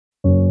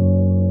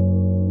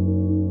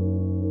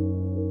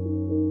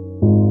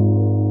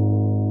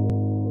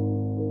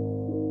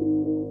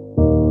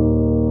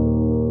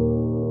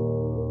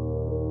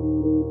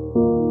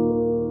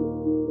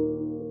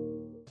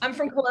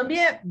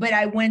Colombia, but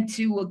I went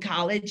to a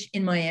college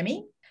in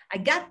Miami. I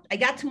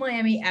got to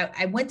Miami.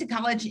 I went to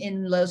college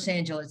in Los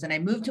Angeles and I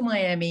moved to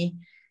Miami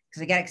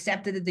because I got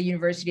accepted at the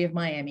University of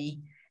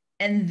Miami.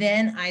 And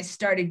then I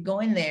started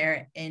going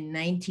there in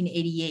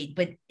 1988.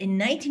 But in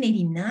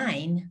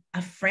 1989,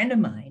 a friend of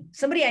mine,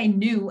 somebody I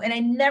knew, and I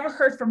never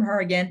heard from her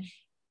again,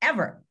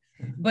 ever.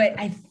 But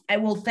I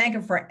will thank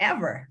her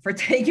forever for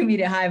taking me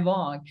to Hy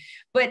Vong.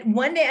 But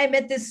one day I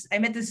met this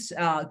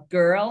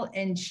girl,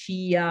 and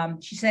she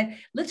said,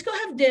 "Let's go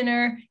have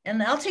dinner,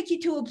 and I'll take you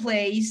to a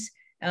place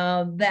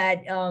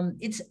that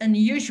it's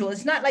unusual.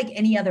 It's not like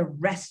any other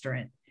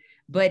restaurant,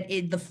 but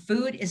the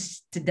food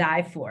is to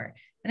die for."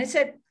 And I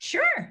said,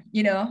 "Sure,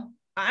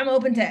 I'm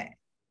open to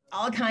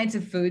all kinds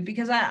of food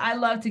because I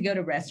love to go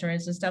to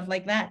restaurants and stuff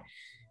like that."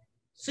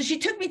 So she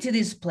took me to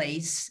this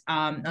place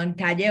on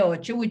Calle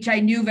Ocho, which I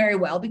knew very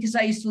well because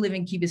I used to live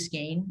in Key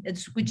Biscayne,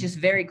 which is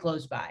very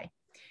close by.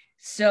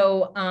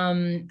 So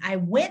I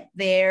went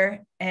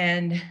there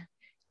and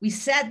we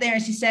sat there,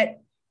 and she said,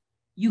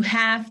 "You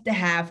have to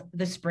have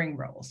the spring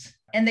rolls."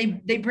 And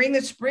they bring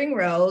the spring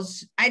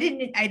rolls. I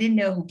didn't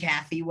know who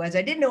Kathy was.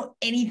 I didn't know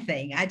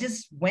anything. I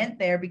just went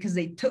there because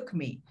they took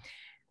me.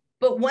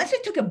 But once I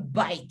took a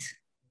bite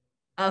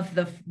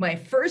of my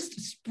first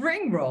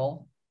spring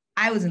roll,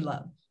 I was in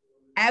love.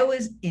 I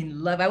was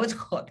in love. I was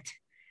hooked.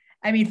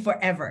 I mean,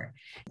 forever.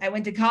 I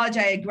went to college.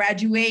 I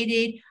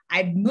graduated.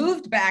 I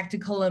moved back to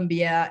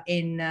Colombia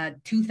in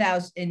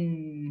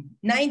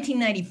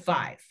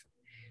 1995.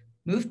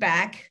 Moved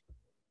back.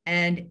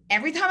 And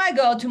every time I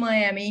go to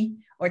Miami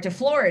or to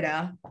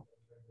Florida,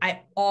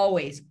 I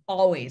always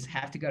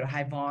have to go to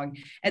Hy Vong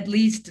at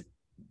least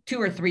 2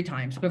 or 3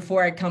 times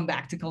before I come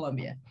back to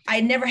Colombia.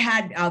 I never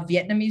had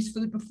Vietnamese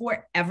food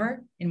before,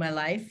 ever in my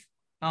life.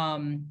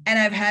 And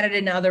I've had it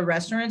in other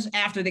restaurants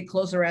after they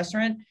closed the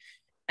restaurant.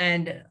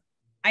 And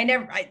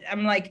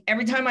I'm like,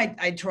 every time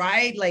I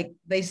try, like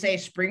they say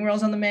spring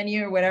rolls on the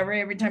menu or whatever,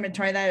 every time I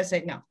try that, I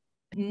say, no,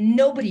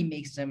 nobody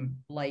makes them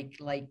like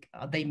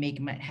they make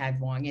them at Hy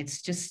Vong.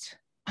 It's just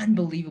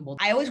unbelievable.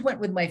 I always went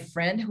with my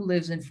friend who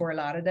lives in Fort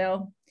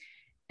Lauderdale.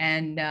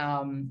 And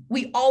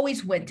we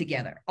always went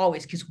together,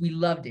 always, because we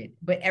loved it.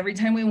 But every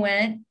time we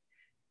went,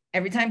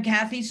 every time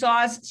Kathy saw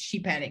us, she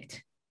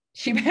panicked.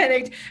 She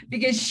panicked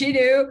because she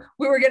knew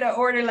we were going to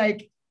order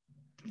like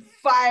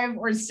 5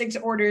 or 6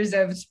 orders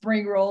of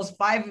spring rolls,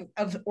 5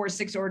 or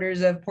 6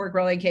 orders of pork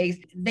roll and cakes.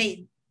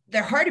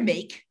 They're hard to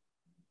make,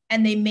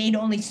 and they made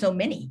only so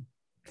many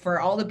for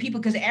all the people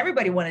because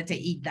everybody wanted to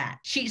eat that.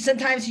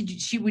 Sometimes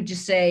she would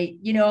just say,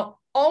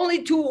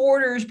 only 2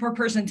 orders per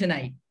person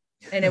tonight.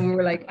 And then we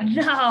were like,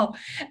 no,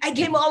 I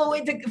came all the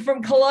way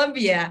from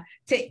Colombia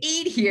to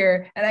eat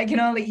here, and I can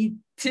only eat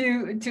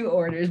two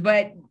orders.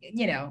 But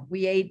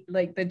we ate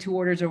like the 2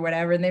 orders or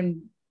whatever, and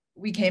then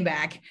we came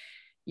back.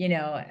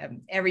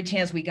 Every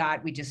chance we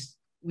got, we just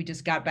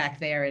got back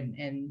there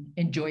and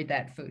enjoyed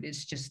that food.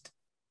 It's just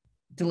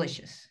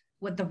delicious.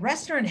 What the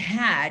restaurant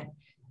had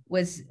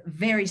was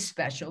very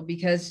special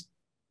because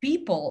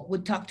people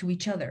would talk to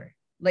each other.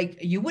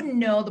 Like you wouldn't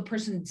know the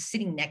person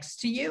sitting next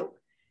to you,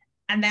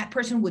 and that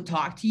person would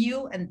talk to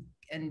you and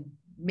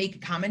make a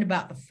comment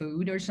about the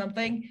food or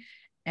something.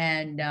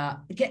 And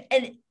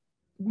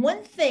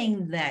one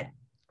thing that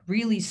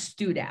really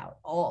stood out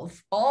all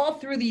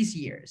through these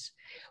years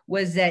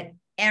was that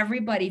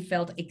everybody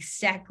felt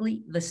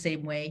exactly the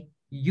same way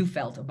you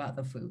felt about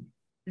the food.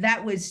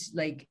 That was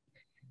like,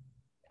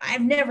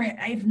 I've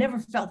never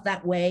felt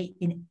that way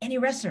in any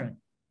restaurant.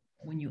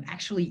 When you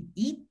actually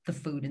eat the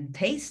food and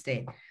taste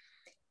it,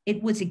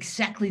 it was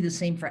exactly the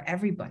same for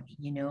everybody.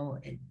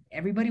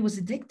 Everybody was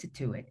addicted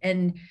to it.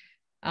 And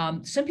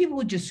some people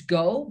would just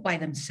go by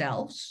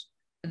themselves.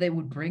 They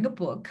would bring a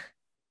book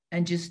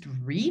and just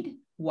read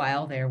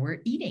while they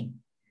were eating.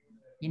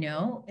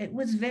 It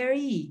was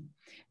very,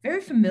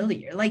 very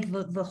familiar. Like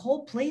the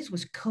whole place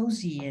was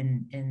cozy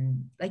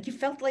and like you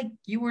felt like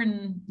you were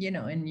in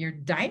your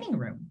dining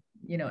room,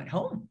 at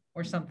home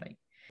or something.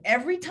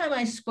 Every time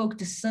I spoke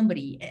to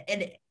somebody,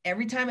 and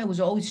every time it was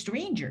always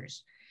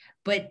strangers,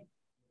 but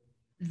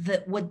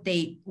what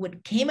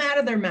came out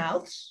of their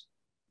mouths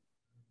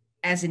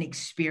as an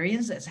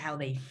experience, as how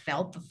they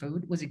felt the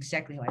food, was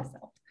exactly how I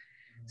felt.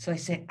 So I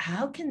said,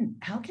 how can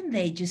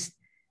they just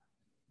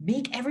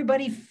make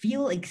everybody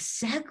feel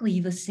exactly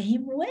the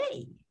same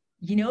way?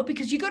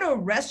 Because you go to a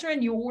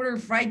restaurant, you order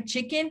fried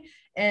chicken,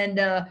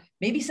 and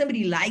maybe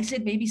somebody likes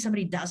it, maybe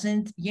somebody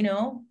doesn't.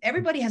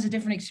 Everybody has a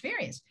different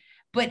experience.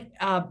 But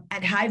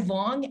at Hy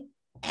Vong,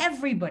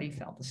 everybody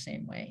felt the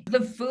same way.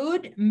 The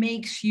food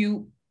makes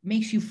you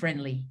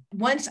friendly.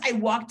 Once I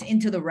walked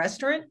into the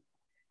restaurant,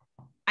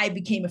 I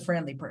became a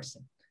friendly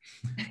person,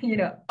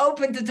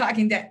 open to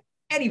talking to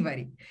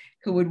anybody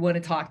who would want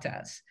to talk to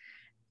us.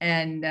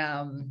 And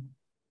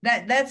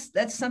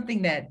that's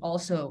something that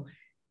also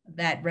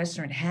that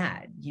restaurant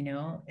had.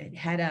 It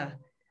had a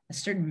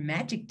certain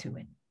magic to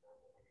it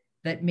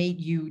that made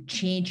you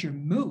change your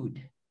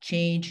mood,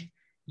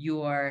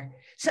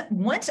 so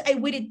once I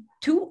waited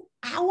 2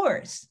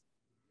 hours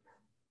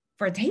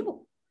for a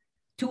table.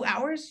 2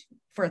 hours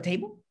for a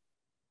table?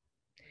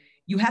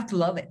 You have to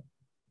love it.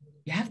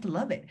 You have to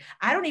love it.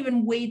 I don't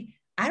even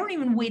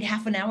wait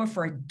half an hour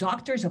for a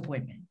doctor's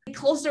appointment. They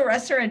closed the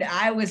restaurant.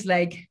 I was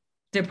like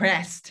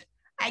depressed.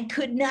 I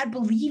could not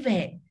believe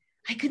it.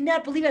 I could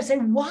not believe it. I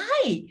said,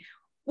 why?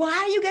 Why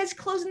are you guys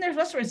closing their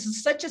restaurant?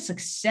 It's such a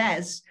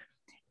success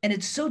and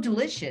it's so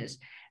delicious.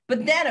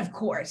 But then, of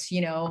course,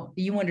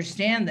 you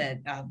understand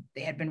that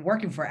they had been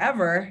working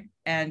forever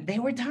and they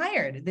were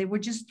tired. They were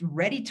just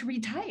ready to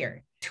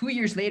retire. 2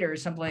 years later or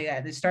something like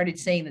that, they started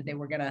saying that they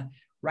were going to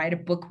write a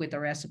book with the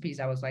recipes.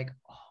 I was like,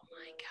 oh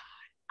my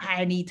God,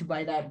 I need to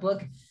buy that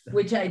book,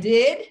 which I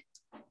did.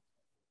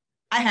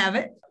 I have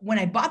it. When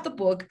I bought the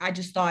book, I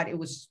just thought it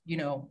was,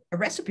 a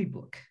recipe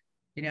book,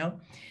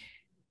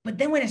 But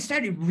then when I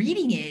started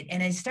reading it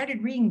and I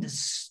started reading the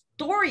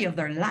story of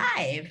their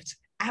lives,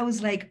 I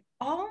was like,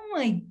 oh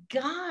my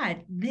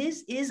God,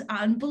 this is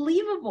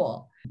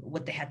unbelievable.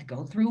 What they had to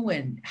go through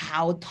and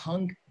how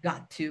Tung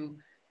got to,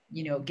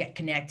 get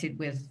connected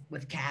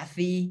with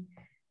Kathy.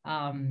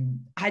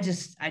 I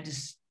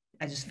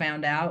just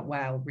found out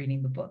while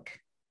reading the book.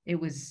 It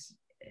was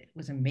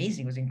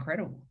amazing. It was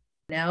incredible.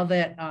 Now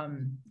that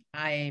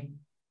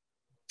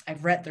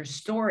I've read their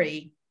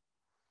story,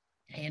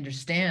 I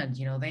understand,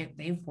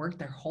 they've worked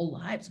their whole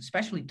lives,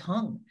 especially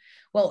Tung.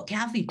 Well,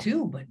 Kathy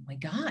too, but my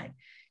God,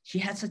 she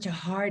had such a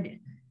hard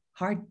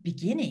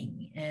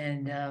beginning.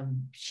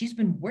 And she's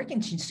been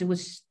working since she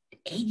was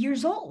 8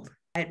 years old.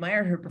 I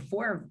admired her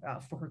before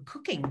for her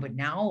cooking, but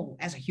now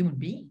as a human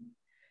being,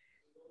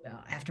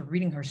 after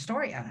reading her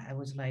story, I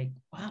was like,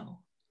 wow.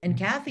 And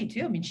Kathy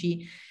too. I mean,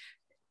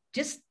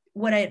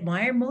 what I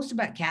admire most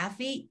about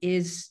Kathy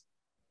is,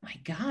 my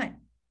God,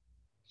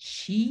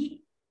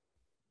 she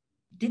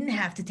didn't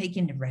have to take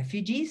in the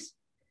refugees,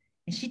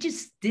 and she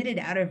just did it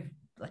out of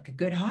like a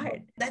good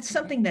heart. That's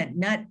something that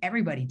not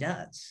everybody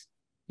does.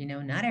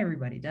 Not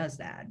everybody does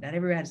that. Not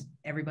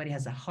everybody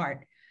has a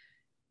heart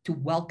to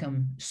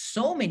welcome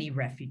so many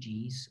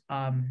refugees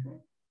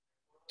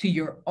to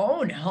your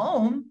own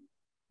home.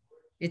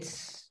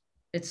 It's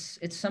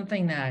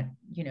something that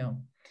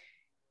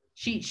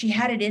she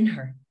had it in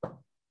her,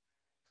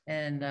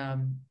 and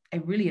I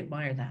really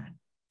admire that.